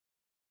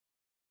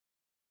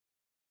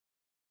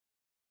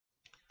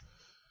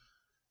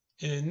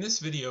In this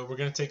video, we're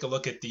going to take a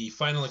look at the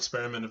final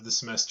experiment of the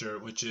semester,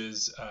 which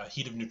is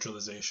heat of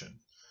neutralization.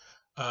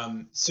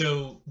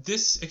 So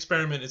this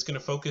experiment is going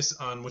to focus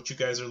on what you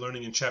guys are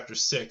learning in Chapter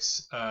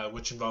 6,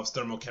 which involves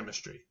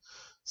thermochemistry.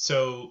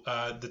 So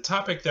the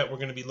topic that we're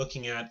going to be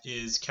looking at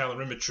is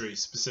calorimetry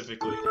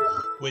specifically,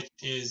 which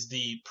is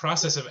the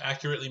process of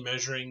accurately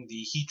measuring the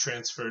heat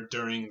transfer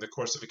during the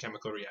course of a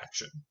chemical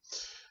reaction.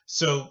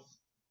 So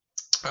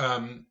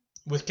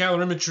with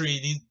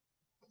calorimetry,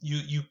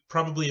 you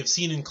probably have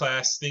seen in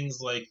class things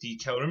like the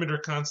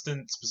calorimeter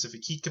constant,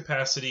 specific heat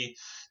capacity.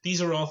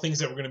 These are all things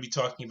that we're going to be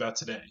talking about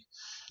today.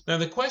 Now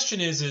the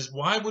question is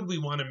why would we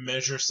want to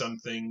measure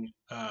something?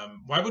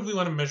 Why would we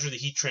want to measure the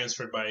heat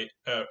transferred by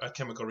a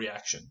chemical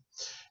reaction?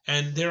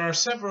 And there are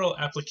several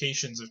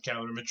applications of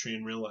calorimetry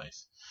in real life.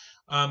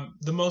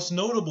 The most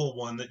notable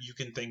one that you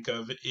can think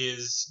of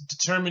is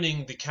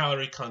determining the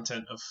calorie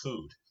content of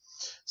food.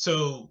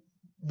 So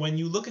when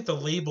you look at the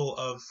label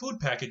of food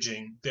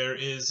packaging, there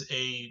is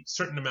a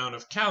certain amount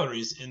of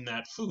calories in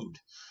that food.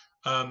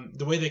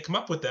 The way they come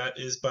up with that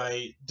is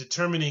by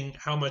determining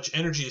how much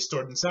energy is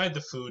stored inside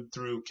the food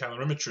through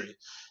calorimetry.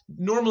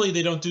 Normally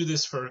they don't do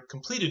this for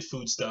completed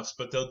foodstuffs,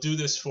 but they'll do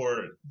this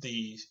for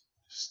the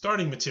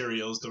starting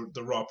materials,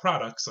 the raw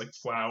products like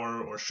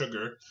flour or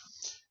sugar.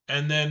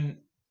 And then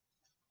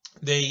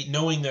they,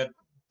 knowing that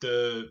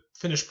the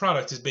finished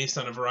product is based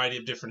on a variety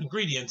of different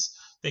ingredients,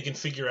 they can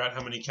figure out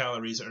how many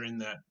calories are in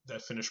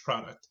that finished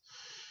product.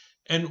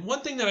 And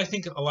one thing that I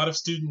think a lot of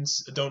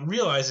students don't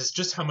realize is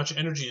just how much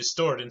energy is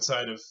stored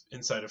inside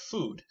of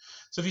food.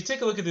 So if you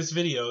take a look at this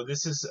video,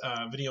 this is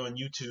a video on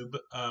YouTube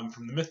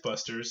from the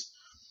Mythbusters.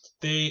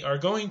 They are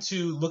going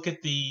to look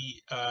at the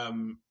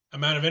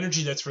amount of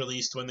energy that's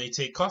released when they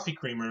take coffee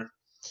creamer,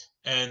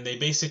 and they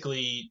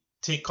basically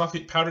take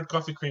powdered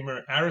coffee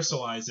creamer,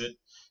 aerosolize it,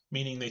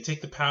 meaning they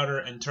take the powder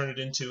and turn it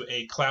into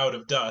a cloud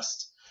of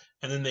dust,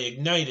 and then they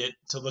ignite it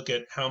to look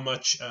at how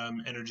much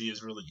energy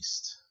is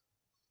released.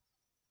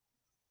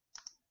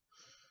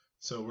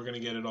 So we're going to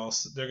get it all.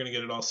 They're going to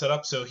get it all set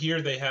up. So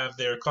here they have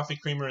their coffee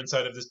creamer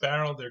inside of this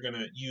barrel. They're going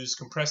to use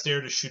compressed air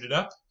to shoot it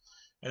up,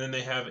 and then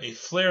they have a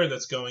flare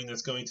that's going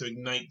to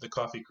ignite the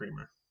coffee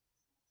creamer.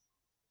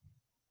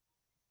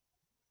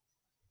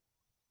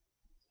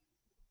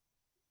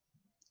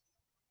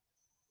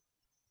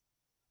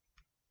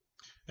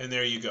 And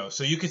there you go.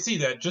 So you can see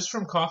that just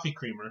from coffee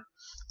creamer,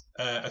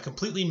 a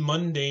completely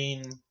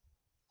mundane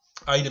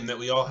item that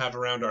we all have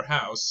around our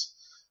house,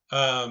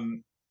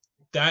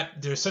 that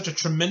there's such a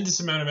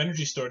tremendous amount of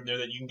energy stored in there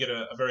that you can get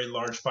a very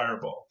large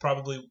fireball,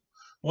 probably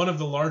one of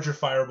the larger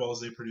fireballs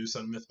they produce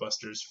on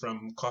Mythbusters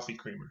from coffee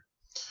creamer.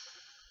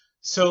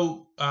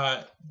 So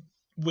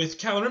with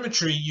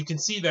calorimetry, you can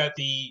see that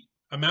the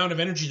amount of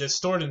energy that's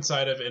stored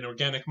inside of an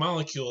organic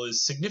molecule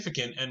is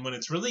significant, and when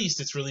it's released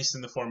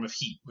in the form of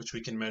heat, which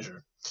we can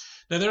measure.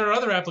 Now there are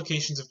other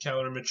applications of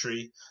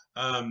calorimetry.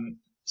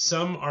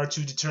 Some are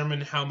to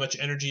determine how much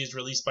energy is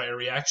released by a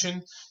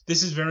reaction.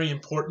 This is very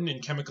important in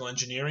chemical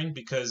engineering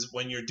because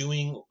when you're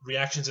doing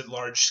reactions at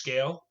large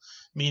scale,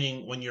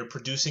 meaning when you're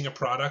producing a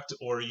product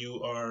or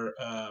you are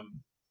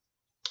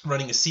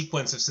running a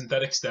sequence of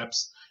synthetic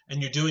steps,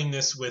 and you're doing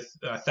this with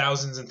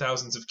thousands and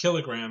thousands of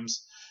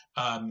kilograms,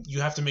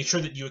 you have to make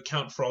sure that you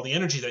account for all the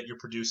energy that you're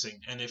producing.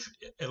 And if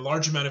a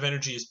large amount of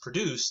energy is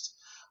produced,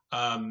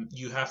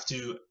 you have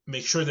to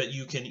make sure that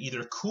you can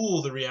either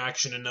cool the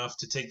reaction enough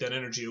to take that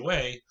energy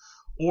away,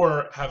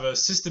 or have a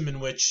system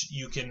in which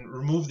you can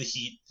remove the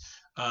heat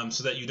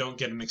so that you don't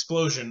get an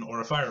explosion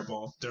or a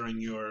fireball during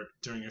your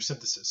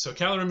synthesis. So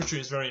calorimetry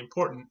is very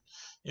important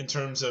in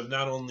terms of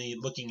not only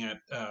looking at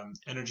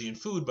energy in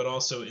food, but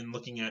also in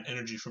looking at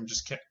energy from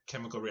just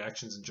chemical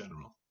reactions in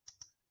general.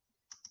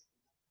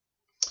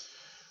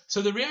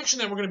 So the reaction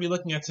that we're going to be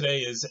looking at today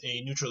is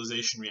a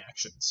neutralization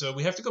reaction. So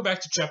we have to go back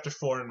to Chapter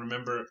 4 and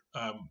remember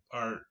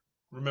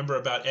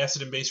about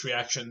acid and base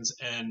reactions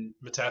and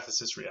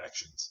metathesis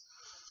reactions.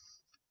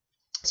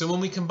 So when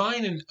we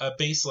combine a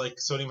base like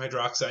sodium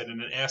hydroxide and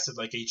an acid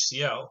like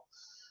HCl,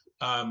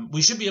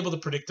 we should be able to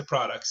predict the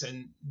products.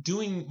 And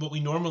doing what we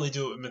normally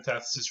do with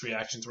metathesis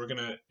reactions, we're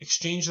going to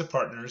exchange the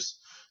partners.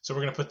 So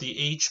we're going to put the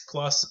H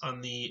plus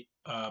on the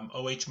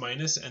OH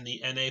minus and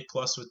the Na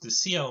plus with the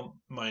Cl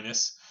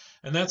minus.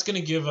 And that's going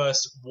to give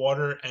us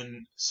water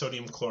and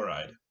sodium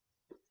chloride.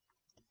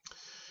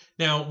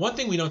 Now, one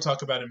thing we don't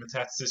talk about in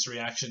metathesis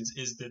reactions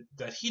is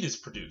that heat is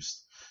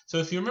produced. So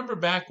if you remember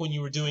back when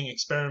you were doing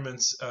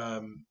experiments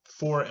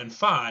 4 and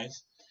 5,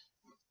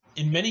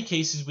 in many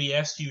cases we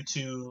asked you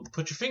to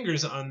put your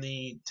fingers on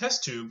the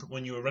test tube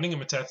when you were running a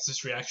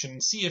metathesis reaction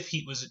and see if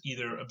heat was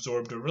either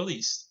absorbed or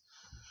released.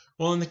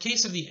 Well, in the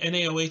case of the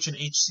NaOH and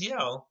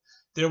HCl,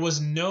 there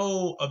was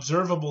no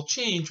observable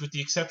change with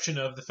the exception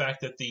of the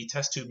fact that the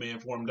test tube may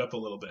have warmed up a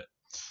little bit.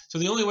 So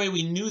the only way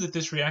we knew that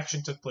this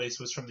reaction took place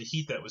was from the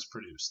heat that was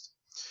produced.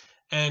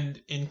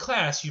 And in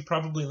class, you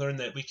probably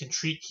learned that we can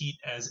treat heat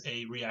as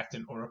a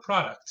reactant or a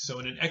product. So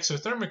in an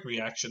exothermic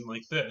reaction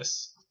like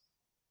this,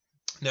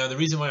 now the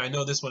reason why I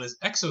know this one is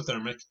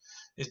exothermic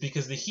is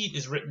because the heat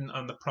is written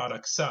on the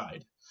product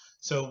side.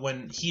 So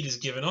when heat is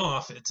given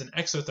off, it's an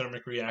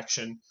exothermic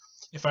reaction.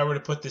 If I were to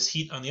put this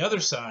heat on the other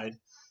side,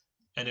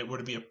 and it were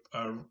to be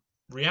a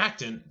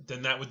reactant,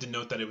 then that would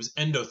denote that it was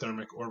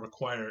endothermic or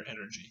require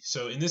energy.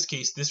 So in this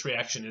case, this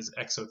reaction is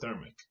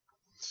exothermic.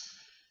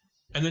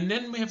 And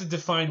then we have to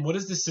define what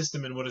is the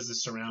system and what is the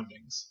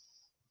surroundings.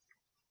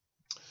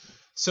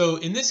 So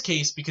in this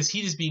case, because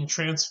heat is being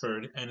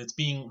transferred and it's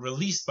being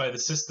released by the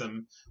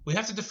system, we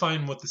have to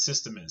define what the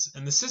system is.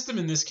 And the system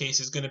in this case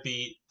is going to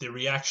be the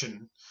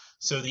reaction.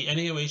 So the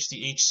NaOH,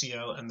 the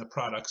HCl, and the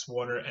products,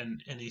 water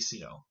and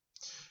NaCl.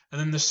 And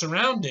then the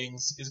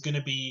surroundings is going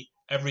to be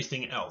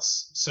everything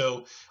else.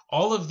 So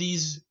all of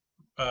these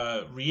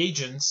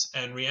reagents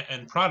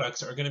and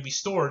products are going to be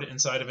stored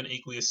inside of an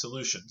aqueous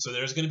solution. So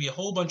there's going to be a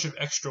whole bunch of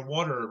extra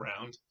water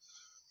around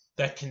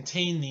that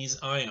contain these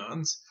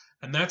ions,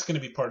 and that's going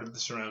to be part of the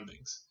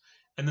surroundings.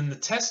 And then the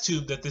test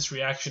tube that this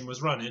reaction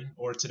was run in,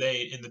 or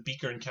today in the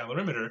beaker and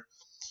calorimeter,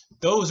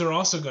 those are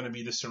also going to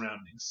be the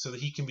surroundings, so the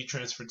heat can be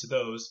transferred to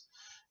those.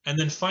 And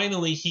then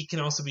finally, heat can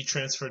also be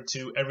transferred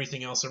to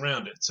everything else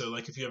around it. So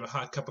like if you have a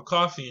hot cup of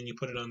coffee and you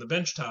put it on the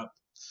bench top,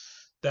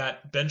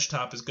 that bench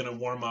top is going to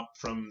warm up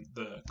from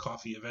the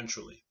coffee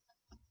eventually.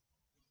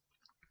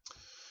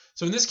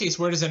 So in this case,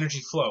 where does energy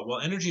flow? Well,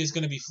 energy is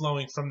going to be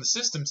flowing from the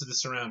system to the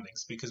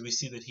surroundings because we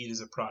see that heat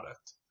is a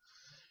product.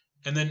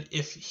 And then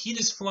if heat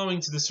is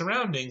flowing to the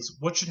surroundings,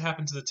 what should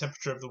happen to the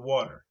temperature of the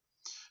water?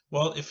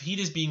 Well, if heat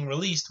is being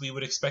released, we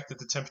would expect that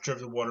the temperature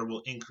of the water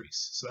will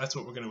increase. So that's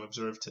what we're going to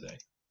observe today.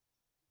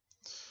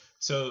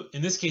 So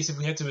in this case, if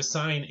we had to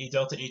assign a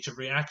delta H of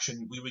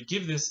reaction, we would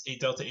give this a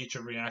delta H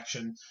of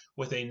reaction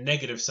with a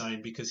negative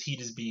sign because heat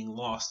is being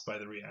lost by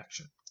the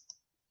reaction.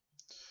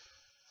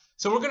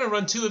 So we're going to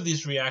run two of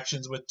these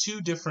reactions with two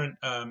different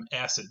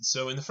acids.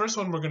 So in the first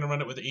one, we're going to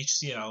run it with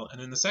HCl,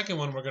 and in the second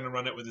one, we're going to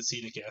run it with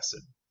acetic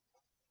acid.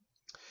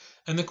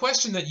 And the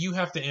question that you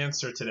have to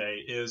answer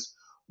today is,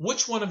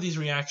 which one of these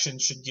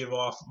reactions should give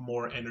off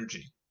more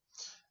energy?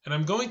 And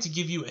I'm going to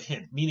give you a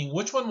hint, meaning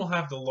which one will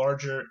have the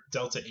larger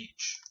delta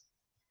H.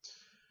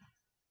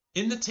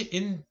 In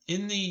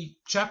the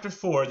chapter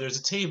 4, there's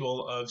a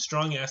table of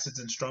strong acids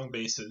and strong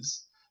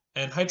bases,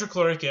 and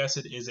hydrochloric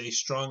acid is a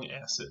strong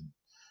acid.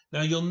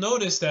 Now you'll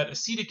notice that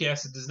acetic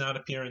acid does not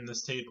appear in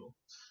this table.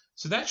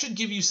 So that should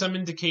give you some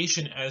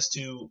indication as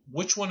to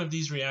which one of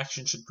these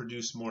reactions should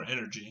produce more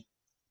energy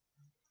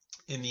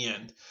in the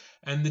end.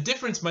 And the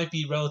difference might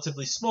be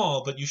relatively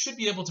small, but you should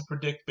be able to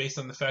predict based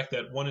on the fact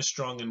that one is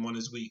strong and one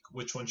is weak,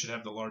 which one should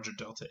have the larger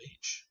delta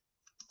H.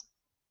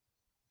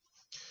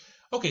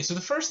 Okay, so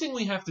the first thing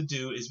we have to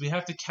do is we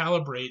have to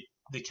calibrate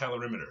the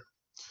calorimeter.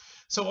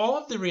 So all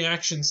of the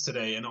reactions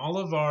today and all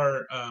of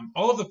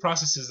the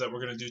processes that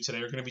we're going to do today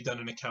are going to be done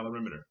in a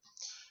calorimeter.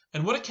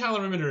 And what a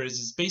calorimeter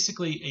is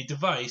basically a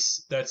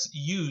device that's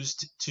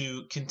used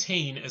to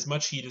contain as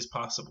much heat as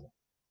possible.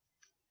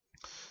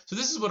 So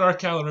this is what our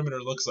calorimeter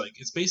looks like.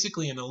 It's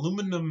basically an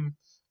aluminum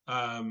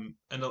an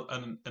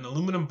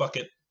aluminum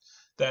bucket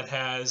that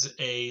has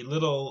a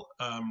little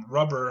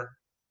rubber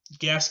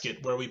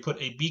gasket where we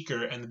put a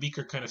beaker, and the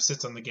beaker kind of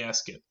sits on the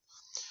gasket.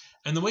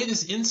 And the way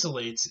this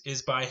insulates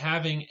is by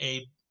having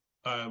a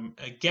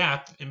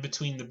gap in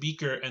between the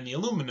beaker and the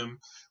aluminum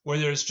where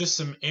there's just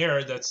some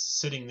air that's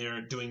sitting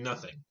there doing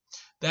nothing.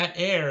 That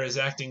air is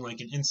acting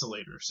like an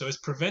insulator, so it's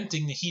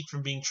preventing the heat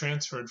from being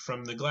transferred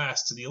from the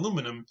glass to the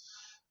aluminum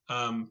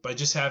by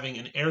just having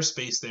an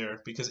airspace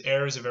there, because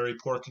air is a very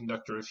poor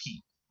conductor of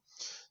heat.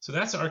 So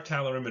that's our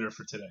calorimeter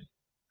for today.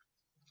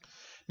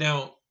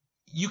 Now,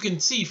 you can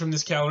see from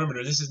this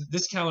calorimeter,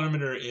 this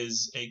calorimeter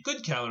is a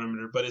good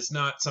calorimeter, but it's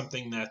not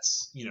something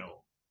that's,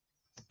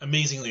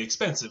 amazingly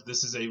expensive.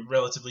 This is a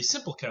relatively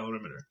simple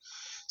calorimeter.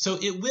 So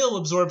it will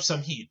absorb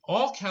some heat.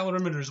 All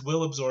calorimeters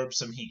will absorb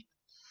some heat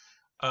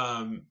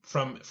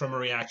from a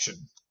reaction.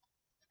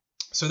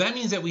 So that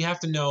means that we have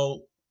to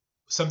know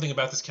something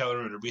about this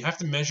calorimeter. We have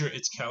to measure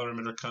its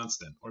calorimeter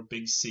constant, or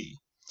big C.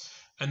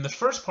 And the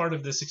first part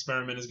of this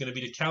experiment is going to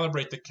be to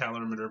calibrate the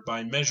calorimeter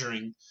by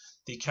measuring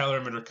the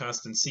calorimeter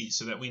constant C,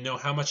 so that we know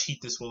how much heat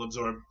this will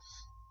absorb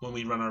when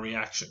we run our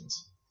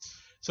reactions.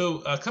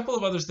 So a couple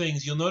of other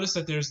things, you'll notice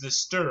that there's this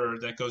stirrer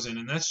that goes in,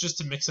 and that's just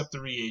to mix up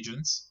the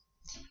reagents.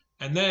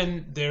 And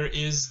then there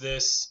is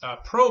this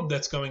probe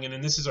that's going in,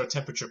 and this is our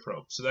temperature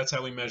probe. So that's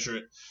how we measure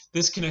it.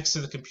 This connects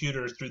to the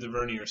computer through the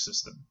vernier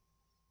system.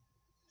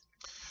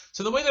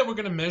 So the way that we're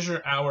going to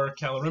measure our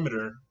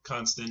calorimeter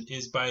constant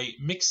is by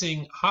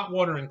mixing hot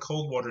water and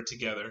cold water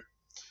together,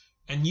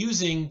 and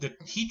using the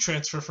heat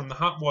transfer from the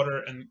hot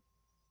water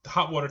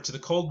to the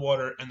cold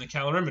water and the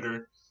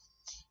calorimeter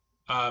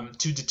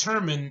to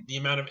determine the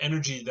amount of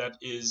energy that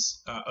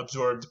is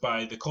absorbed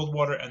by the cold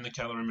water and the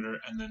calorimeter,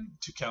 and then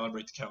to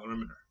calibrate the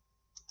calorimeter.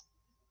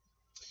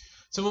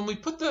 So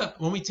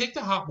when we take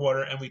the hot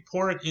water and we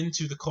pour it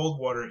into the cold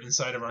water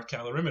inside of our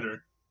calorimeter,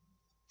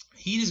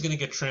 heat is going to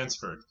get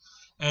transferred.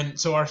 And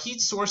so our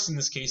heat source in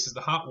this case is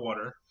the hot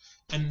water,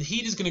 and the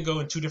heat is going to go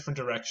in two different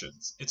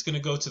directions. It's going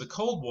to go to the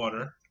cold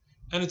water,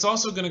 and it's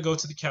also going to go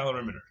to the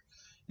calorimeter.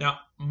 Now,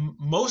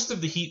 most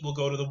of the heat will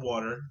go to the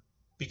water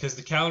because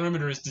the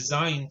calorimeter is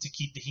designed to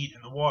keep the heat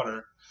in the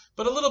water,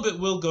 but a little bit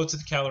will go to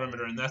the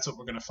calorimeter, and that's what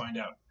we're going to find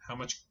out, how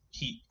much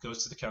heat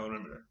goes to the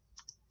calorimeter.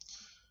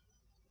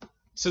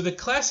 So the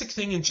classic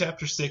thing in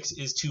chapter 6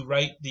 is to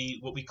write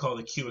what we call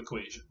the Q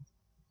equation,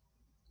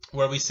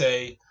 where we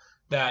say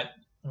that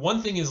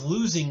one thing is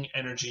losing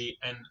energy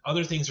and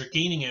other things are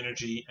gaining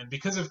energy, and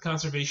because of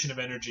conservation of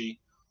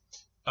energy,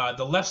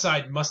 the left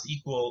side must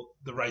equal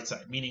the right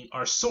side, meaning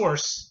our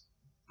source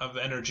of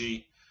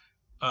energy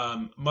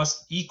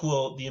must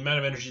equal the amount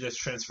of energy that's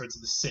transferred to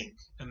the sink,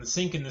 and the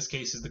sink in this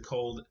case is the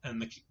cold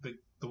and the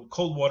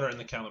cold water and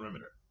the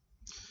calorimeter.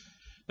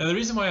 Now the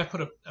reason why I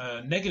put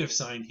a negative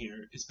sign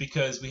here is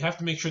because we have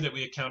to make sure that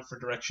we account for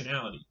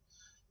directionality.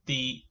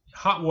 The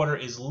hot water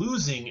is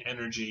losing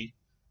energy,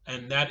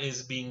 and that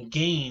is being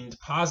gained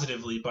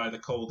positively by the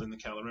cold and the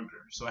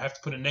calorimeter. So I have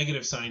to put a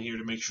negative sign here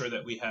to make sure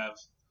that we have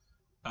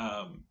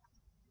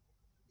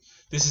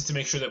this is to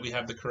make sure that we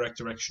have the correct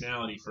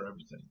directionality for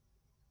everything.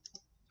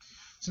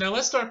 So now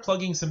let's start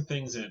plugging some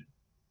things in.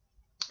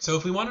 So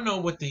if we want to know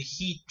what the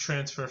heat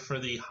transfer for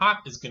the hot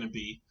is going to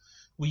be,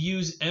 we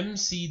use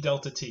MC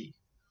delta T.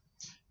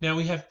 Now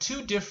we have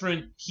two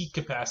different heat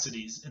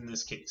capacities in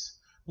this case.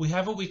 We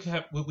have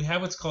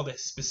what's called a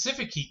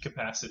specific heat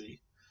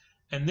capacity,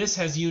 and this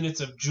has units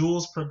of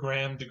joules per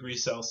gram degree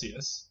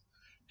Celsius,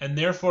 and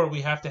therefore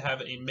we have to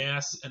have a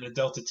mass and a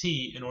delta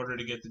T in order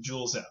to get the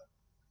joules out.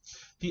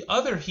 The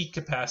other heat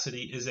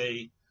capacity is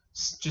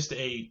just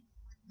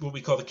what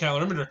we call the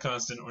calorimeter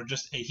constant, or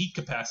just a heat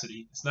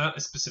capacity. It's not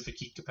a specific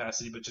heat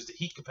capacity, but just a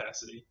heat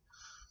capacity.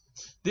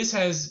 This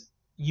has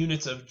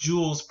units of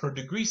joules per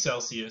degree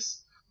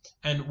Celsius,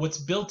 and what's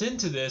built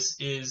into this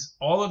is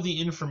all of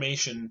the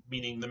information,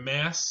 meaning the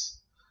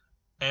mass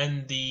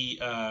and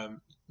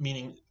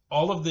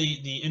all of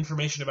the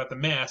information about the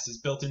mass is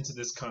built into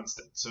this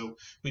constant. So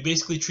we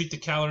basically treat the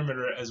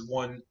calorimeter as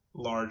one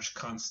large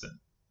constant.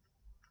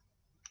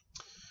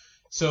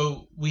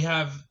 So we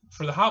have,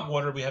 for the hot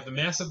water, we have the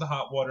mass of the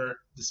hot water,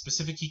 the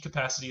specific heat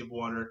capacity of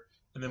water,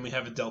 and then we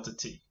have a delta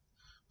T.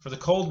 For the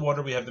cold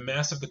water, we have the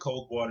mass of the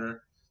cold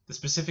water, the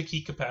specific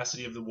heat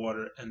capacity of the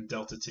water, and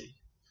delta T.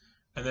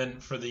 And then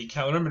for the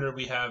calorimeter,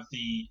 we have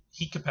the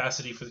heat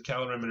capacity for the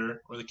calorimeter,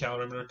 or the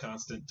calorimeter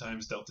constant,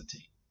 times delta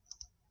T.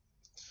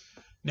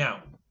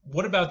 Now,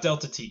 what about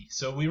delta T?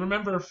 So we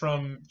remember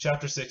from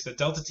chapter 6 that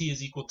delta T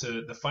is equal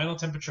to the final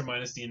temperature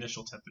minus the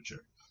initial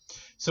temperature.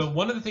 So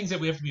one of the things that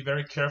we have to be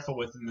very careful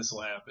with in this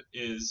lab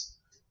is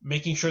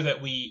making sure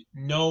that we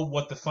know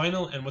what the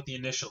final and what the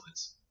initial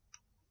is.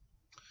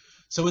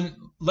 So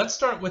let's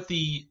start with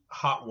the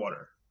hot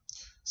water.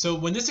 So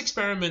when this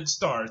experiment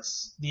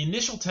starts, the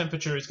initial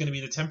temperature is going to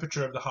be the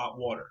temperature of the hot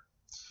water.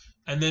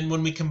 And then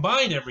when we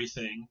combine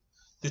everything,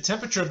 the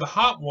temperature of the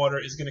hot water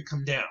is going to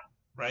come down,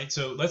 right?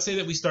 So let's say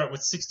that we start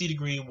with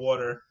 60-degree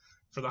water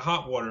for the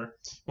hot water.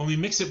 When we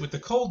mix it with the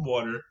cold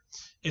water,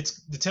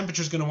 the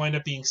temperature is going to wind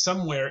up being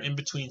somewhere in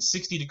between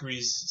 60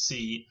 degrees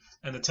C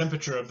and the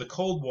temperature of the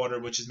cold water,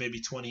 which is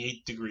maybe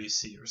 28 degrees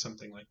C or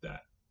something like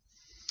that.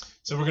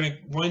 So we're going to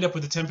wind up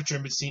with a temperature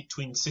in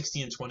between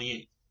 60 and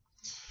 28.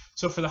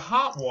 So for the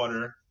hot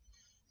water,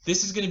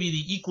 this is going to be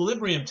the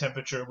equilibrium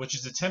temperature, which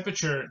is the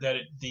temperature that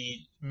the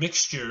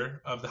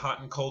mixture of the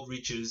hot and cold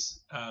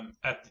reaches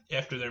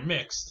after they're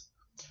mixed,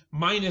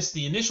 minus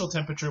the initial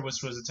temperature,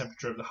 which was the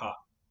temperature of the hot.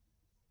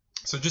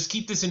 So just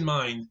keep this in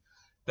mind,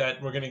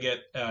 that we're going to get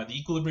the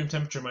equilibrium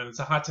temperature minus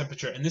the hot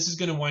temperature, and this is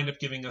going to wind up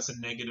giving us a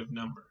negative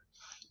number.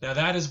 Now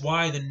that is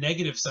why the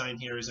negative sign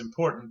here is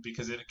important,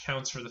 because it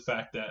accounts for the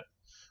fact that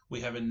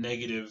we have a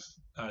negative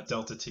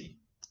delta T.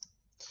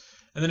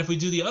 And then if we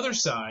do the other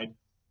side,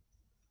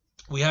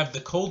 we have the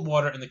cold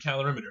water and the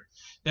calorimeter.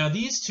 Now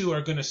these two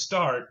are going to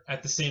start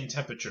at the same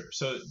temperature.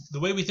 So the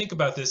way we think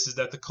about this is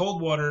that the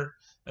cold water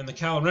and the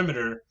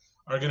calorimeter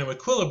are going to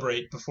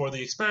equilibrate before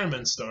the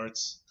experiment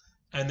starts,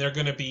 and they're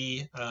going to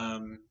be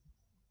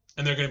at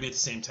the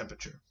same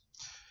temperature.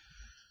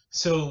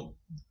 So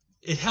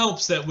it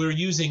helps that we're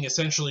using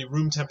essentially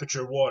room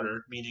temperature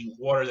water, meaning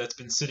water that's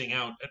been sitting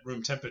out at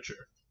room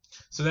temperature.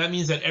 So that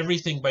means that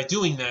everything, by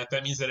doing that,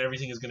 means that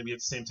everything is going to be at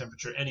the same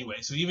temperature anyway.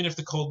 So even if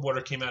the cold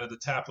water came out of the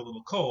tap a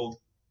little cold,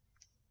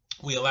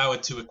 we allow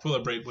it to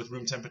equilibrate with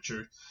room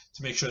temperature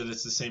to make sure that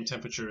it's the same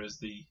temperature as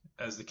the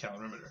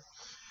calorimeter.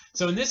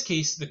 So in this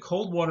case, the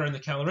cold water and the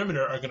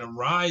calorimeter are going to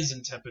rise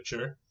in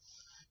temperature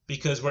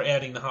because we're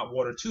adding the hot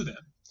water to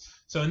them.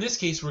 So in this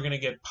case, we're going to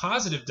get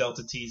positive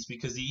delta T's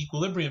because the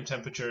equilibrium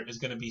temperature is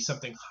going to be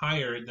something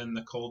higher than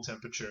the cold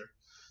temperature.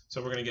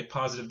 So we're going to get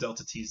positive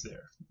delta T's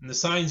there. And the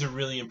signs are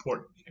really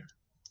important here.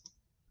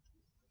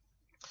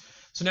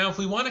 So now if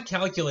we want to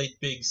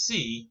calculate big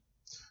C,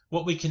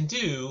 what we can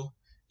do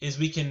is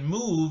we can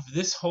move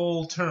this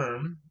whole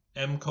term,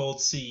 M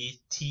cold C,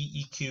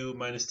 T EQ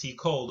minus T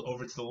cold,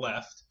 over to the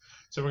left.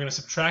 So we're going to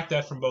subtract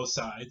that from both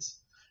sides.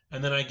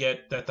 And then I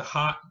get that the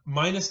hot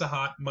minus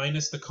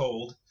the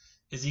cold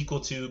is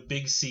equal to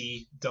big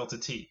C delta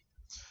T.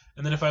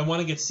 And then if I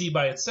want to get C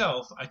by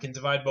itself, I can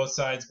divide both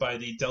sides by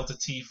the delta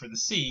T for the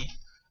C,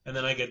 and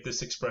then I get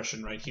this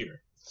expression right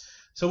here.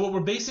 So what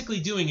we're basically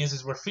doing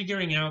is we're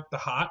figuring out the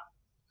hot,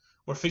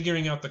 we're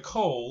figuring out the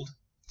cold,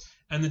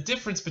 and the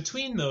difference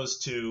between those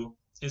two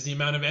is the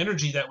amount of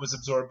energy that was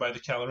absorbed by the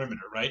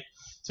calorimeter, right?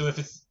 So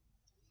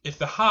if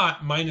the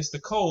hot minus the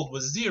cold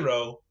was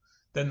 0,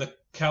 then the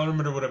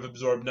calorimeter would have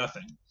absorbed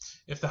nothing.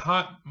 If the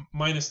hot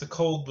minus the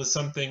cold was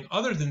something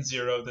other than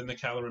 0, then the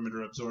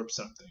calorimeter absorbs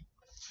something.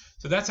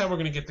 So that's how we're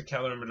going to get the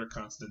calorimeter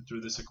constant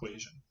through this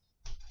equation.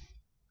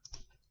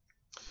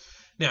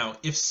 Now,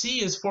 if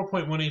C is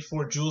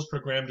 4.184 joules per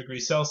gram degree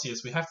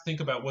Celsius, we have to think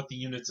about what the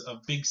units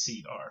of big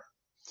C are.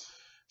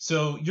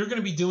 So you're going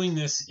to be doing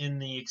this in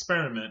the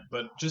experiment,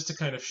 but just to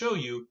kind of show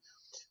you,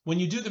 when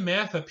you do the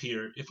math up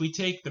here, if we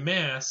take the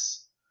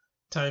mass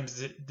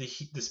times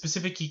the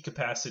specific heat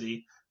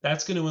capacity,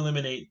 that's going to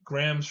eliminate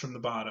grams from the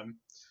bottom.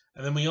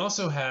 And then we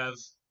also have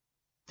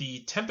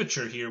the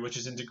temperature here, which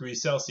is in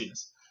degrees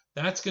Celsius.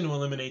 That's going to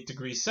eliminate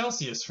degrees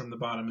Celsius from the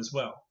bottom as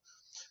well.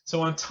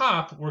 So on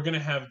top, we're going to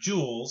have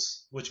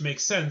joules, which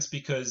makes sense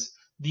because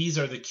these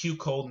are the Q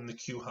cold and the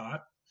Q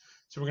hot.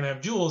 So we're going to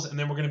have joules, and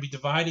then we're going to be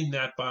dividing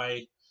that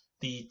by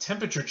the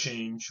temperature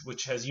change,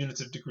 which has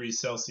units of degrees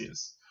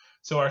Celsius.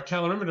 So our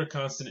calorimeter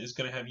constant is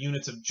going to have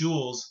units of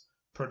joules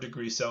per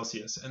degree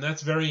Celsius. And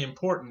that's very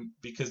important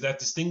because that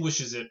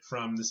distinguishes it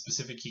from the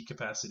specific heat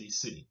capacity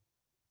C.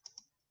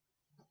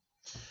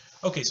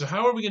 Okay, so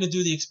how are we going to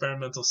do the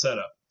experimental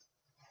setup?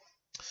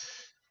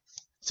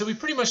 So we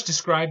pretty much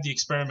described the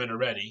experiment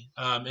already,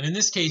 and in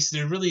this case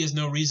there really is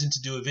no reason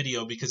to do a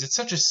video because it's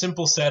such a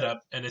simple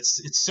setup and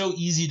it's so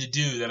easy to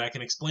do that I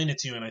can explain it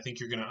to you and I think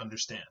you're going to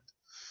understand.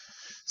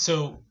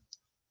 So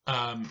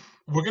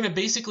we're going to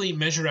basically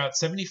measure out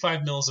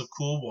 75 mils of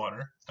cool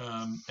water,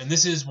 and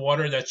this is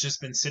water that's just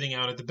been sitting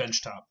out at the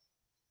bench top.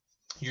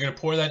 You're going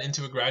to pour that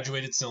into a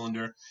graduated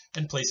cylinder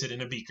and place it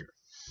in a beaker.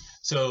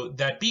 So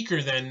that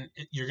beaker then,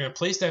 you're going to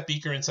place that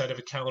beaker inside of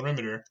a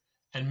calorimeter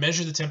and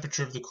measure the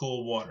temperature of the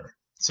cool water.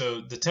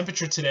 So the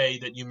temperature today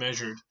that you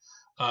measured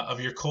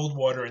of your cold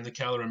water in the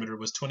calorimeter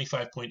was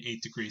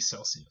 25.8 degrees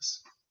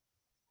Celsius.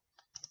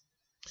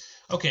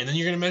 Okay, and then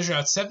you're going to measure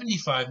out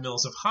 75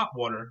 mils of hot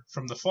water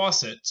from the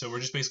faucet. So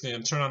we're just basically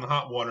going to turn on the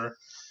hot water,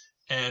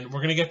 and we're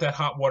going to get that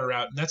hot water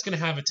out, and that's going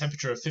to have a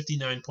temperature of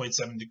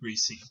 59.7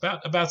 degrees C,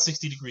 about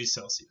 60 degrees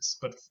Celsius,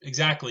 but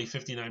exactly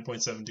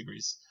 59.7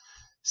 degrees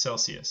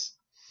Celsius.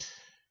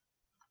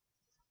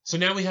 So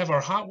now we have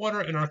our hot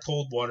water and our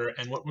cold water,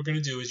 and what we're going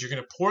to do is you're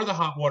going to pour the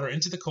hot water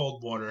into the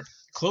cold water,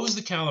 close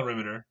the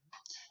calorimeter,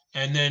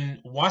 and then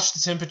watch the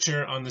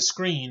temperature on the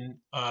screen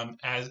on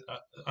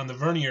the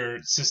vernier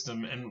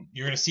system, and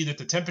you're going to see that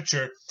the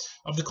temperature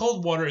of the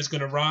cold water is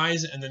going to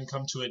rise and then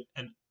come to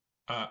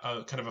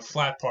a kind of a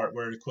flat part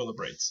where it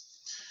equilibrates.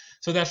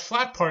 So that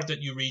flat part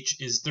that you reach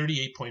is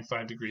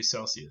 38.5 degrees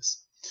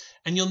Celsius.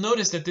 And you'll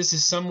notice that this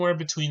is somewhere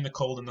between the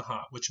cold and the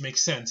hot, which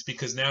makes sense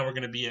because now we're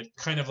going to be at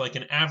kind of like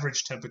an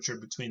average temperature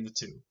between the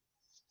two.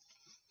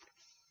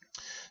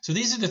 So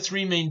these are the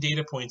three main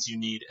data points you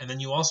need, and then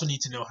you also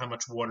need to know how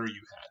much water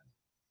you had.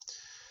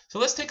 So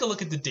let's take a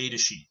look at the data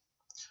sheet.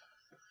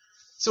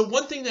 So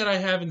one thing that I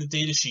have in the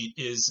data sheet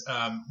is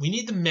we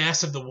need the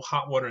mass of the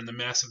hot water and the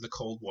mass of the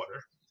cold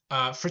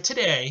water. For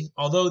today,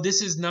 although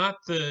this is not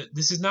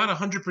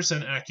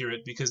 100%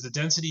 accurate because the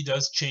density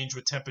does change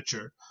with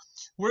temperature,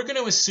 we're going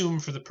to assume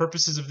for the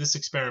purposes of this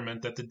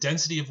experiment that the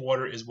density of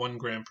water is 1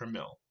 gram per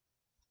mil.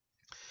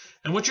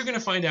 And what you're going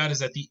to find out is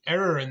that the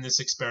error in this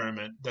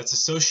experiment that's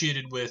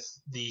associated with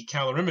the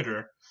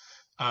calorimeter,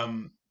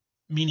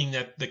 meaning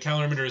that the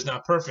calorimeter is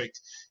not perfect,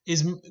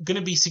 is going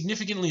to be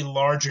significantly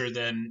larger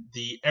than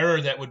the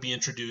error that would be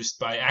introduced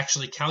by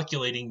actually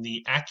calculating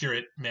the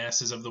accurate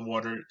masses of the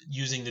water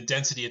using the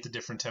density at the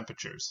different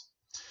temperatures.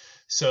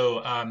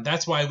 So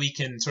that's why we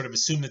can sort of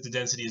assume that the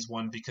density is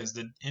 1, because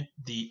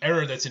the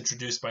error that's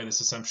introduced by this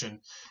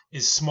assumption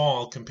is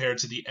small compared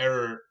to the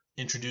error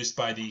introduced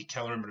by the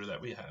calorimeter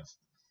that we have.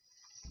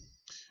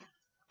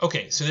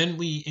 Okay, so then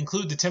we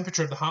include the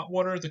temperature of the hot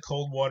water, the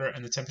cold water,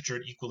 and the temperature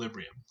at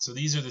equilibrium. So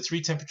these are the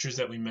three temperatures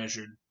that we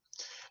measured.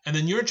 And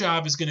then your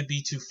job is going to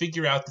be to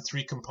figure out the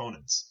three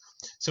components.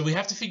 So we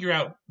have to figure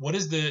out what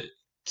is the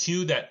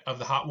Q of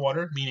the hot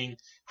water, meaning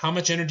how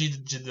much energy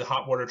did the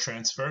hot water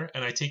transfer,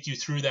 and I take you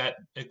through that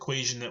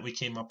equation that we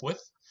came up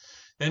with.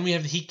 Then we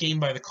have the heat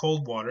gained by the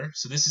cold water,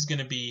 so this is going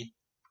to be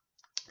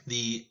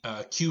the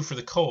Q for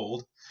the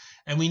cold,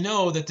 and we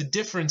know that the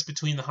difference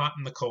between the hot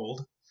and the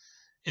cold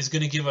is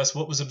going to give us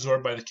what was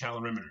absorbed by the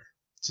calorimeter.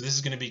 So this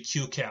is going to be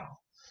Qcal.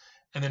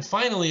 And then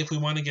finally, if we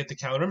want to get the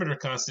calorimeter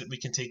constant, we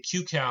can take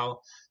Qcal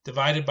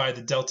divided by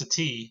the delta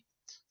T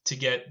to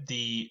get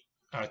the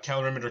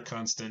calorimeter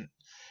constant.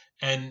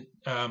 And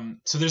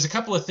so there's a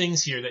couple of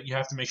things here that you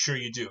have to make sure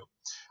you do.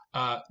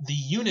 The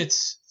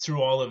units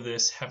through all of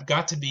this have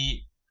got to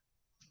be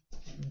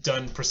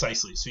done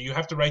precisely. So you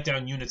have to write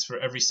down units for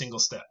every single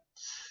step.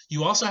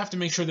 You also have to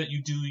make sure that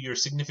you do your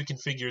significant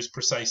figures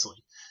precisely.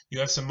 You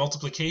have some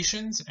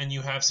multiplications and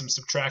you have some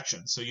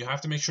subtractions. So you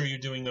have to make sure you're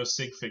doing those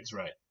sig figs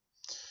right.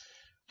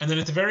 And then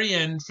at the very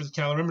end, for the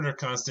calorimeter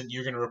constant,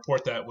 you're going to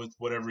report that with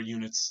whatever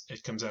units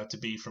it comes out to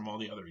be from all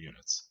the other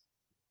units.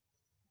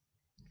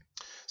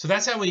 So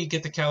that's how we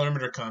get the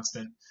calorimeter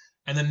constant.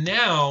 And then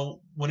now,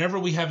 whenever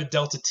we have a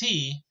delta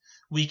T,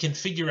 we can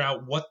figure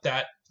out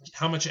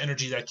how much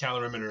energy that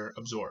calorimeter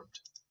absorbed.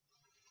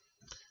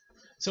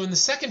 So in the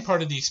second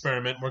part of the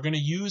experiment, we're going to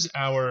use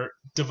our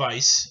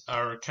device,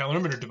 our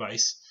calorimeter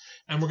device,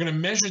 and we're going to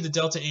measure the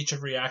delta H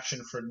of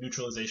reaction for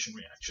neutralization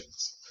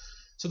reactions.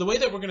 So the way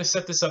that we're going to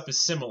set this up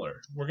is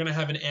similar. We're going to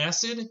have an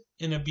acid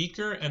in a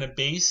beaker and a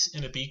base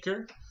in a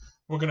beaker.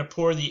 We're going to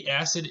pour the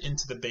acid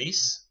into the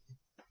base.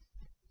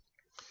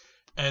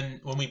 And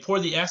when we pour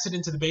the acid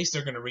into the base,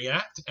 they're going to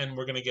react, and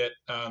we're going to get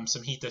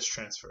some heat that's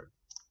transferred.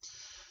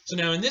 So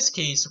now in this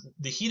case,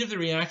 the heat of the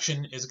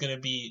reaction is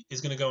going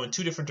to go in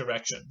two different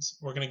directions.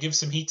 We're going to give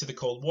some heat to the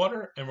cold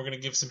water, and we're going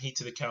to give some heat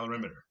to the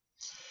calorimeter.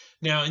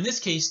 Now in this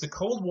case, the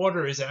cold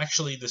water is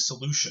actually the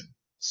solution.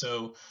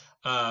 So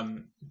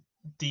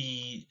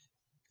the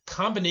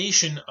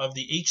combination of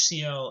the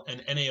HCl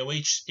and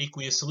NaOH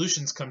aqueous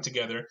solutions come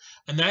together,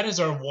 and that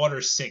is our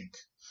water sink.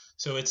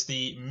 So it's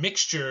the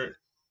mixture,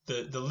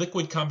 the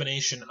liquid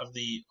combination of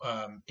the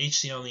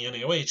HCl and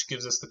the NaOH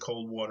gives us the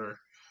cold water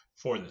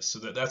for this. So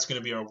that's going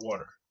to be our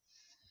water.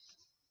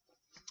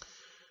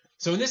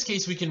 So in this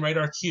case, we can write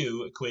our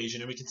Q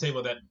equation, and we can say,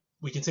 well,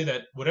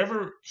 that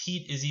whatever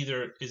heat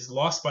is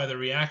lost by the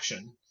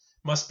reaction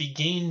must be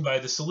gained by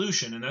the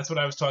solution, and that's what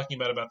I was talking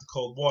about the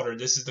cold water.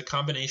 This is the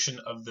combination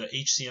of the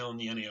HCl and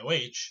the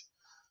NaOH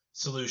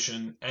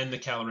solution and the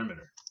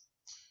calorimeter.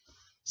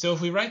 So if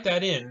we write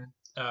that in,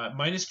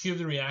 minus Q of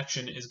the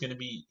reaction is going to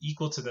be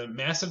equal to the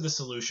mass of the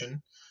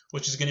solution,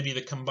 which is going to be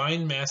the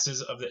combined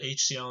masses of the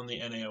HCl and the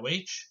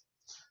NaOH,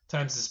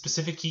 times the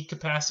specific heat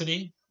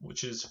capacity,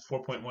 which is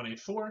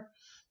 4.184,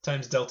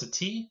 times delta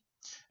T.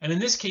 And in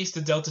this case,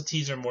 the delta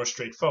T's are more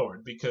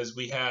straightforward because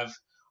we have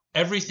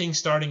everything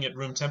starting at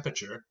room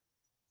temperature,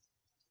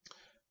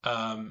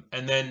 and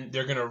then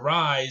they're going to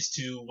rise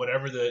to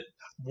whatever the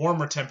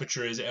warmer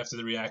temperature is after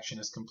the reaction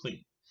is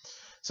complete.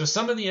 So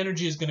some of the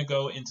energy is going to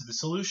go into the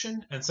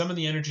solution, and some of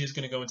the energy is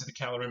going to go into the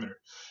calorimeter.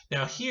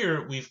 Now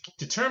here we've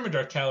determined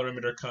our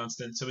calorimeter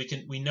constant, so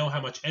we know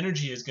how much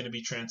energy is going to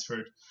be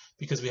transferred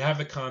because we have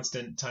the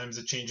constant times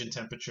the change in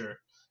temperature,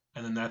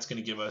 and then that's going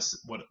to give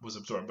us what was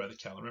absorbed by the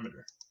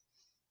calorimeter.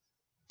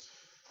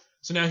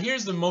 So now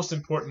here's the most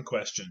important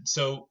question.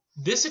 So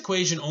this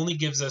equation only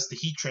gives us the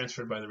heat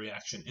transferred by the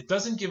reaction. It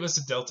doesn't give us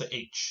a delta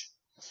H.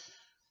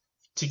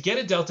 To get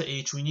a delta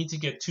H, we need to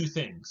get two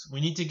things.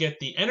 We need to get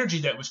the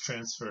energy that was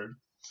transferred.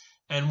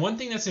 And one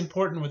thing that's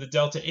important with a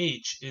delta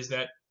H is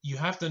that you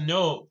have to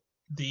know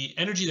the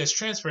energy that's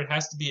transferred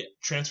has to be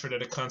transferred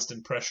at a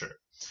constant pressure.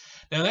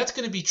 Now that's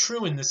going to be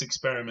true in this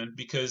experiment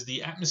because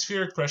the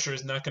atmospheric pressure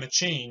is not going to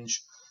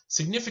change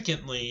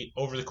significantly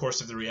over the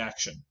course of the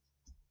reaction.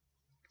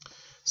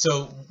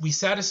 So we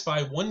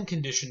satisfy one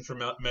condition for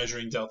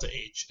measuring delta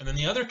H, and then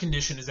the other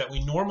condition is that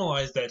we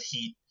normalize that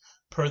heat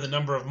per the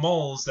number of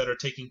moles that are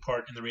taking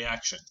part in the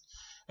reaction.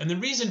 And the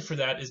reason for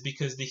that is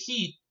because the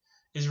heat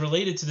is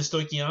related to the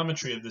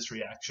stoichiometry of this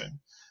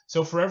reaction.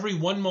 So for every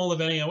 1 mole of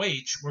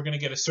NaOH, we're going to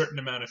get a certain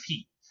amount of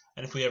heat.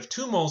 And if we have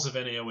 2 moles of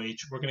NaOH,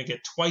 we're going to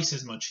get twice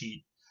as much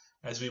heat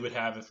as we would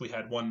have if we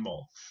had 1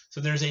 mole.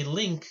 So there's a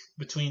link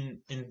in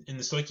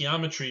the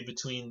stoichiometry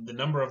between the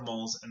number of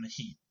moles and the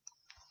heat.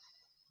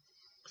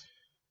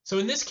 So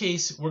in this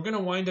case, we're going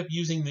to wind up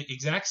using the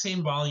exact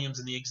same volumes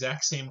and the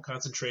exact same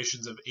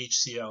concentrations of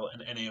HCl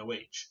and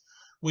NaOH,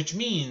 which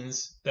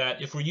means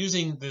that if we're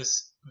using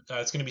this,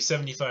 it's going to be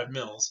 75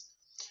 mils.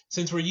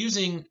 Since we're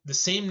using the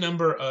same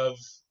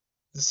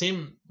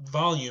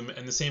volume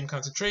and the same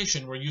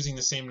concentration, we're using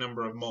the same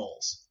number of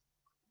moles.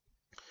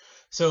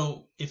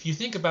 So if you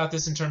think about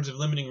this in terms of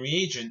limiting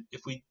reagent,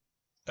 if we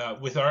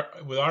with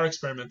our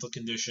experimental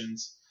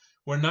conditions,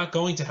 we're not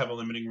going to have a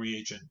limiting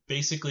reagent.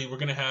 Basically, we're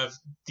going to have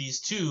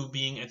these two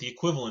being at the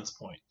equivalence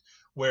point,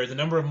 where the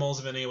number of moles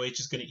of NaOH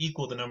is going to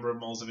equal the number of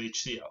moles of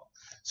HCl.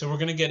 So we're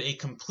going to get a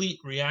complete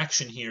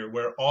reaction here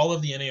where all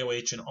of the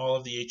NaOH and all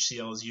of the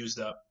HCl is used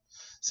up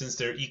since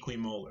they're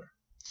equimolar.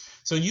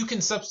 So you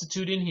can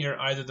substitute in here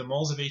either the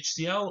moles of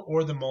HCl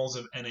or the moles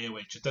of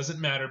NaOH. It doesn't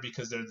matter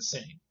because they're the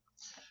same.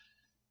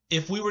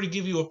 If we were to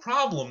give you a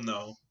problem,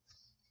 though,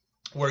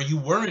 where you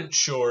weren't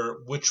sure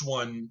which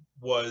one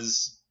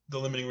was the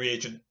limiting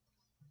reagent,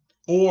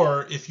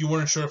 or if you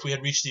weren't sure if we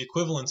had reached the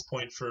equivalence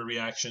point for a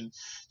reaction,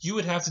 you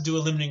would have to do a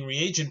limiting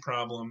reagent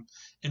problem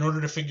in order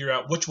to figure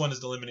out which one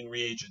is the limiting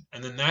reagent.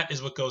 And then that is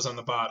what goes on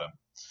the bottom.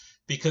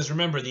 Because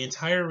remember, the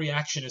entire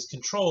reaction is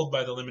controlled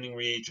by the limiting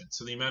reagent.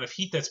 So the amount of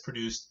heat that's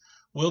produced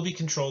will be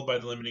controlled by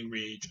the limiting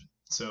reagent.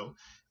 So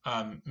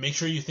make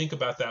sure you think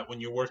about that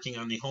when you're working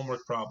on the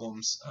homework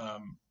problems,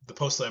 the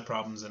post-lab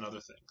problems, and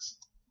other things.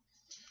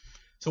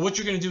 So what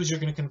you're going to do is you're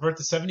going to convert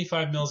the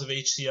 75 mils of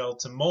HCl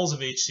to moles of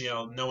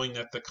HCl, knowing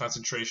that the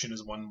concentration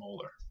is 1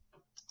 molar.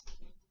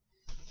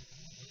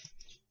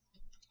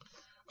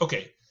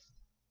 Okay.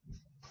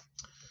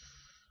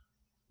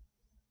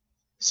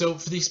 So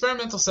for the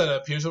experimental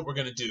setup, here's what we're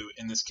going to do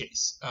in this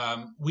case.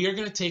 We are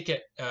going to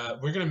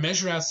we're going to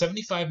measure out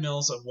 75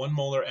 mils of 1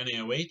 molar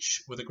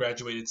NaOH with a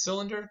graduated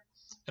cylinder,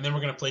 and then we're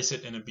going to place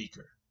it in a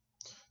beaker.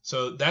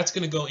 So that's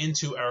going to go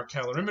into our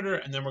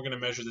calorimeter, and then we're going to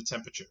measure the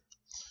temperature.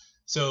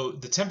 So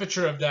the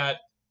temperature of that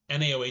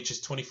NaOH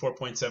is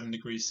 24.7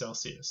 degrees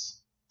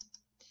Celsius.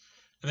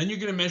 And then you're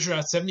going to measure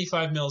out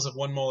 75 mils of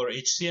 1 molar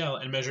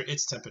HCl and measure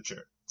its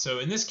temperature. So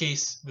in this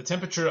case, the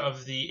temperature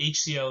of the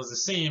HCl is the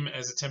same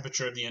as the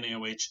temperature of the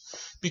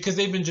NaOH because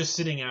they've been just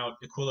sitting out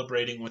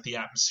equilibrating with the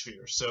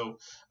atmosphere. So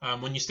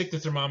when you stick the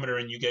thermometer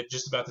in, you get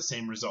just about the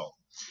same result.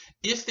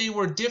 If they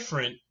were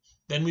different,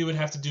 then we would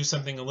have to do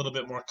something a little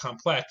bit more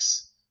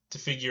complex to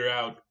figure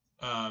out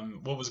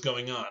what was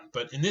going on.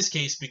 But in this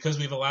case, because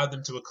we've allowed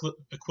them to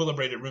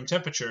equilibrate at room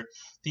temperature,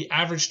 the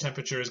average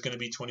temperature is going to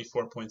be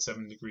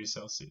 24.7 degrees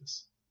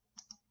Celsius.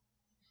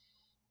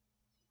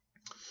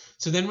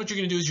 So then what you're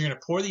going to do is you're going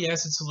to pour the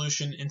acid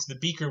solution into the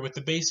beaker with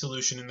the base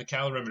solution in the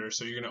calorimeter.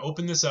 So you're going to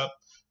open this up,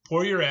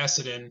 pour your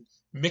acid in,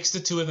 mix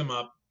the two of them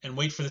up, and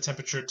wait for the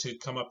temperature to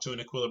come up to an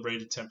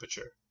equilibrated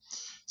temperature.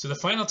 So the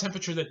final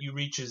temperature that you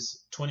reach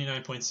is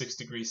 29.6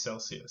 degrees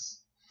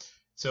Celsius.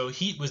 So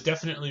heat was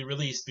definitely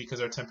released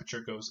because our temperature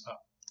goes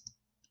up.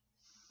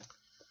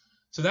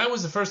 So that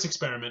was the first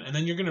experiment, and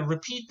then you're going to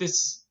repeat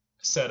this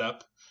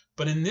setup.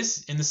 But in the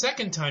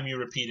second time you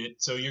repeat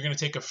it, so you're going to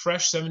take a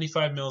fresh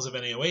 75 mils of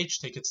NaOH,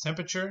 take its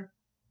temperature.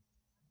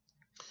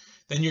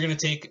 Then you're going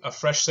to take a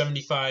fresh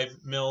 75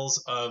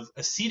 mils of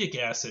acetic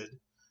acid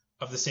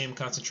of the same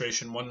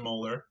concentration, 1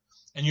 molar,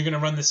 and you're going to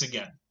run this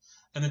again.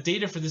 And the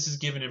data for this is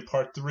given in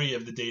part 3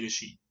 of the data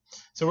sheet.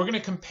 So we're going to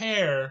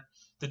compare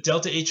the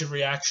delta H of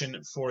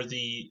reaction for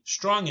the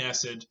strong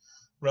acid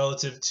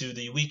relative to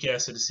the weak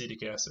acid,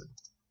 acetic acid.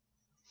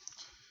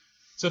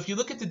 So if you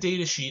look at the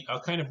data sheet, I'll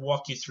kind of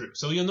walk you through.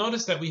 So you'll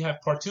notice that we have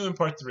part 2 and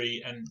part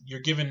 3, and you're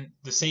given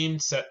the same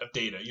set of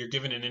data. You're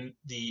given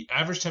the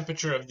average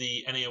temperature of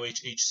the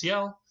NaOH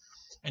HCl,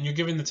 and you're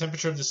given the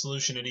temperature of the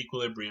solution at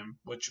equilibrium,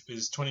 which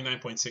is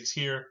 29.6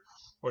 here,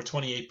 or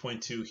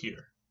 28.2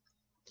 here.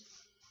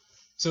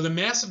 So the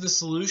mass of the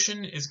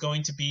solution is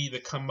going to be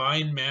the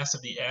combined mass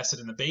of the acid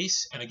and the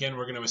base, and again,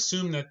 we're going to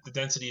assume that the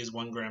density is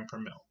 1 gram per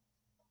mil.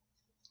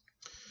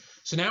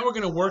 So now we're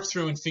going to work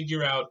through and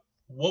figure out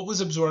what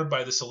was absorbed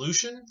by the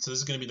solution. So this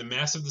is going to be the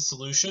mass of the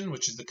solution,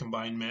 which is the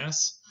combined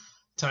mass,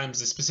 times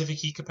the specific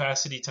heat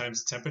capacity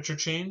times the temperature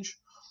change,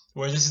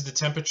 where this is the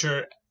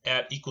temperature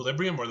at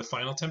equilibrium, or the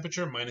final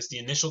temperature, minus the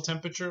initial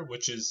temperature,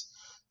 which is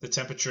the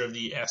temperature of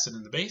the acid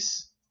and the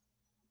base.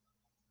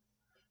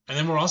 And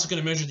then we're also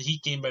going to measure the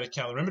heat gained by the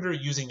calorimeter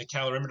using the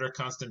calorimeter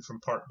constant from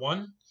part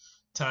 1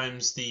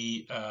 times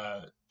the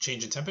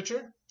change in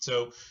temperature.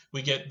 So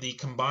we get the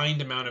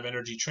combined amount of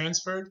energy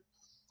transferred.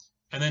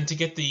 And then to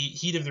get the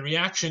heat of the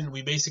reaction,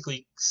 we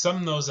basically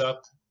sum those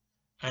up,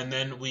 and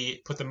then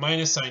we put the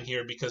minus sign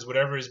here because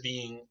whatever is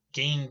being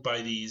gained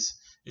by these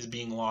is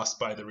being lost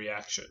by the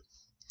reaction.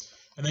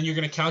 And then you're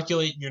going to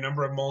calculate your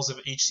number of moles of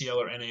HCl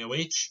or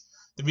NaOH.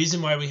 The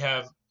reason why we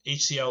have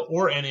HCl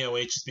or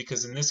NaOH is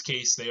because in this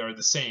case they are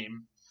the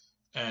same,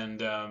 and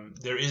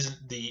they're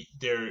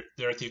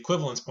at the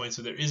equivalence point,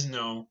 so there is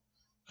no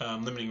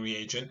limiting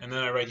reagent. And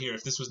then I write here,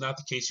 if this was not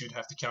the case, you'd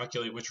have to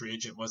calculate which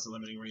reagent was the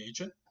limiting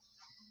reagent.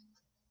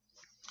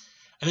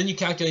 And then you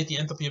calculate the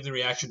enthalpy of the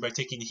reaction by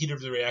taking the heat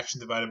of the reaction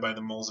divided by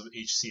the moles of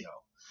HCl.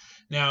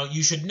 Now,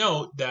 you should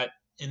note that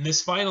in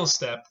this final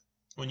step,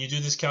 when you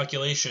do this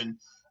calculation,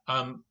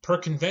 per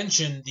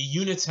convention, the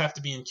units have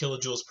to be in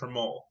kilojoules per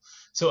mole.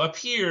 So up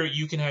here,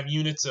 you can have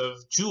units of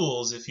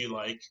joules if you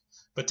like,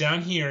 but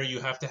down here, you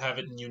have to have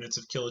it in units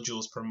of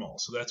kilojoules per mole.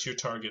 So that's your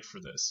target for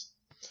this.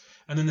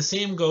 And then the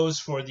same goes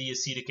for the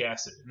acetic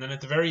acid. And then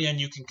at the very end,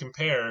 you can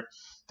compare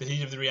the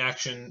heat of the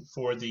reaction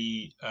for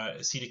the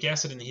acetic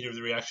acid and the heat of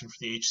the reaction for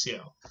the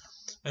HCl.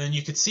 And then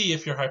you could see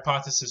if your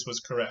hypothesis was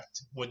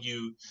correct.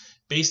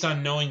 Based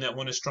on knowing that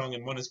one is strong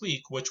and one is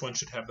weak, which one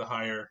should have the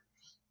higher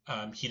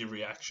heat of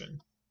reaction.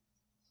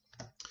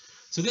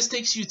 So this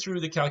takes you through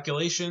the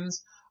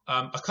calculations.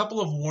 A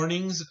couple of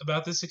warnings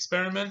about this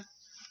experiment.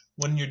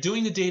 When you're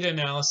doing the data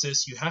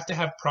analysis, you have to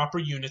have proper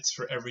units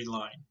for every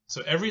line.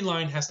 So every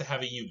line has to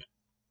have a unit.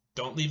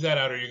 Don't leave that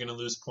out or you're going to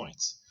lose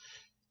points.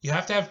 You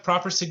have to have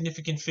proper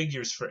significant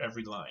figures for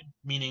every line,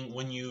 meaning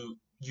when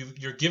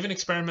you're given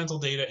experimental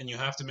data and you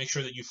have to make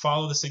sure that you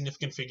follow the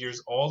significant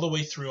figures all the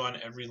way through on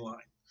every line.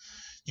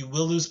 You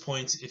will lose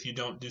points if you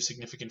don't do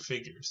significant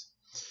figures.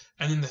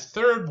 And then the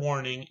third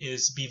warning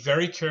is be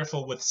very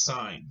careful with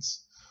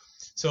signs.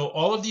 So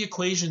all of the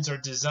equations are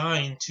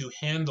designed to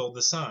handle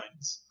the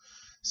signs.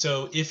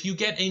 So if you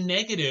get a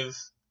negative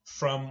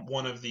from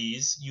one of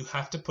these, you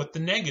have to put the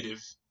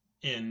negative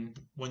in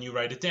when you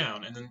write it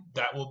down, and then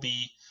that will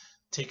be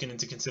taken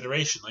into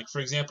consideration. Like for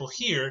example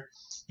here,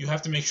 you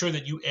have to make sure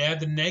that you add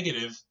the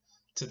negative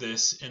to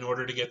this in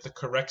order to get the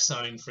correct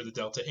sign for the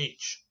delta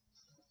H.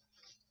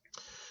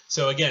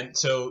 So again,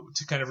 to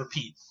kind of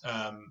repeat,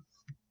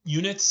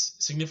 units,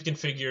 significant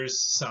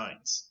figures,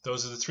 signs.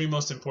 Those are the 3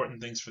 most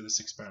important things for this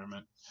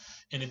experiment,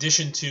 in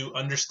addition to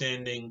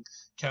understanding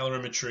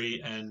calorimetry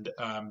and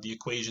the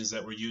equations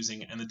that we're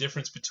using and the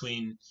difference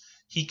between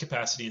heat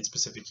capacity and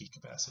specific heat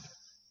capacity.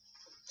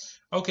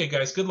 Okay,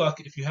 guys, good luck.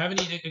 If you have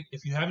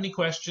any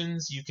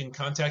questions, you can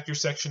contact your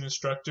section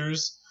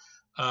instructors,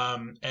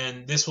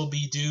 and this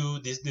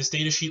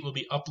data sheet will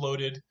be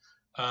uploaded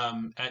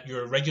at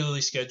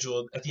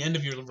the end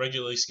of your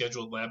regularly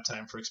scheduled lab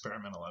time for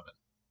experiment 11.